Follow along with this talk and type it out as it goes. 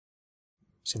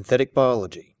Synthetic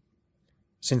biology.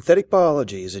 Synthetic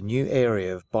biology is a new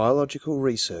area of biological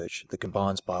research that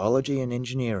combines biology and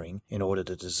engineering in order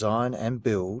to design and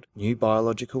build new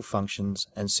biological functions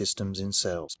and systems in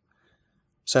cells.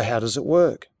 So how does it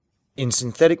work? In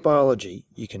synthetic biology,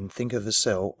 you can think of a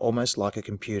cell almost like a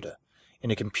computer. In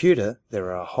a computer, there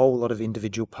are a whole lot of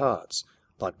individual parts,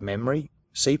 like memory,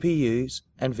 CPUs,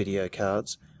 and video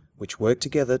cards, which work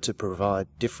together to provide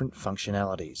different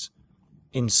functionalities.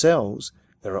 In cells,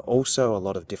 there are also a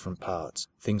lot of different parts,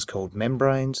 things called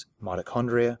membranes,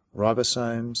 mitochondria,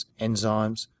 ribosomes,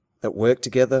 enzymes, that work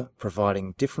together,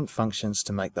 providing different functions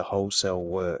to make the whole cell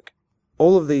work.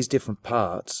 All of these different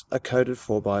parts are coded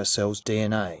for by a cell's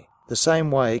DNA, the same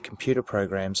way computer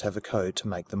programs have a code to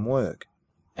make them work.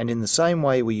 And in the same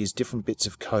way we use different bits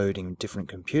of code in different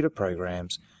computer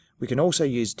programs, we can also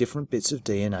use different bits of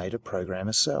DNA to program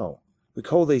a cell. We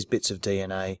call these bits of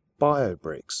DNA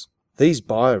biobricks. These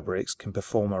biobricks can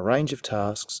perform a range of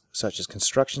tasks such as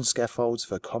construction scaffolds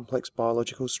for complex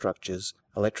biological structures,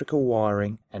 electrical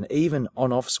wiring, and even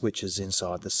on-off switches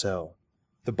inside the cell.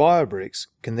 The biobricks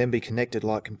can then be connected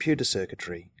like computer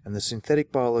circuitry, and the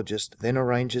synthetic biologist then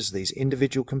arranges these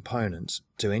individual components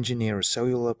to engineer a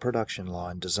cellular production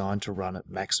line designed to run at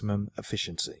maximum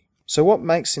efficiency. So what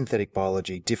makes synthetic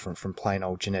biology different from plain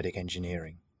old genetic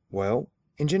engineering? Well,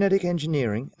 in genetic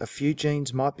engineering, a few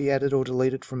genes might be added or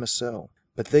deleted from a cell,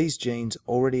 but these genes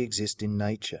already exist in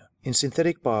nature. In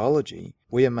synthetic biology,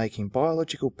 we are making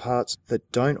biological parts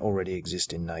that don't already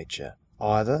exist in nature,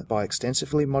 either by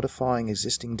extensively modifying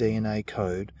existing DNA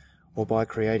code or by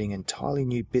creating entirely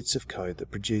new bits of code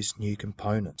that produce new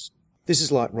components. This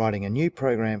is like writing a new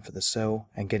program for the cell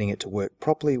and getting it to work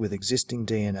properly with existing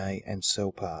DNA and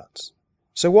cell parts.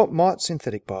 So what might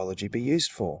synthetic biology be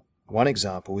used for? One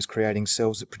example is creating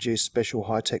cells that produce special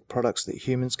high-tech products that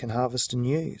humans can harvest and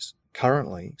use.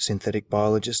 Currently, synthetic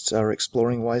biologists are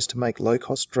exploring ways to make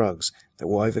low-cost drugs that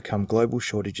will overcome global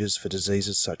shortages for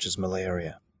diseases such as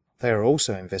malaria. They are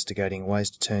also investigating ways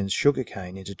to turn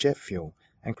sugarcane into jet fuel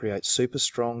and create super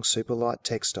strong, super light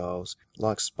textiles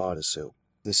like spider silk.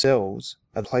 The cells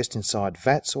are placed inside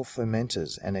vats or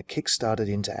fermenters and are kick-started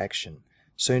into action,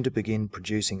 soon to begin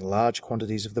producing large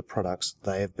quantities of the products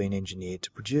they have been engineered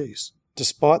to produce.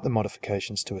 Despite the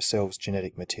modifications to a cell's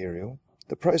genetic material,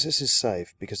 the process is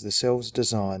safe because the cells are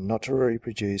designed not to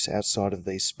reproduce outside of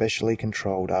these specially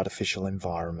controlled artificial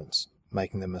environments,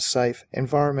 making them a safe,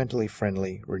 environmentally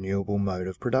friendly, renewable mode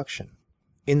of production.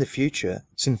 In the future,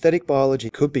 synthetic biology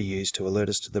could be used to alert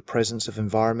us to the presence of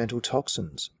environmental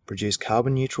toxins, produce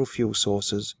carbon-neutral fuel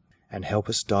sources, and help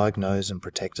us diagnose and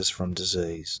protect us from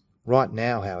disease. Right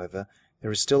now, however,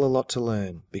 there is still a lot to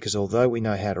learn because although we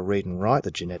know how to read and write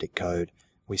the genetic code,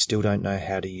 we still don't know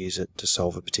how to use it to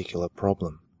solve a particular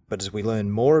problem. But as we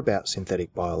learn more about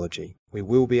synthetic biology, we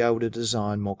will be able to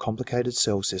design more complicated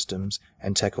cell systems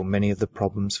and tackle many of the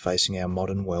problems facing our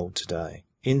modern world today.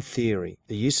 In theory,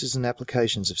 the uses and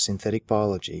applications of synthetic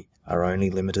biology are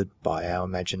only limited by our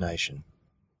imagination.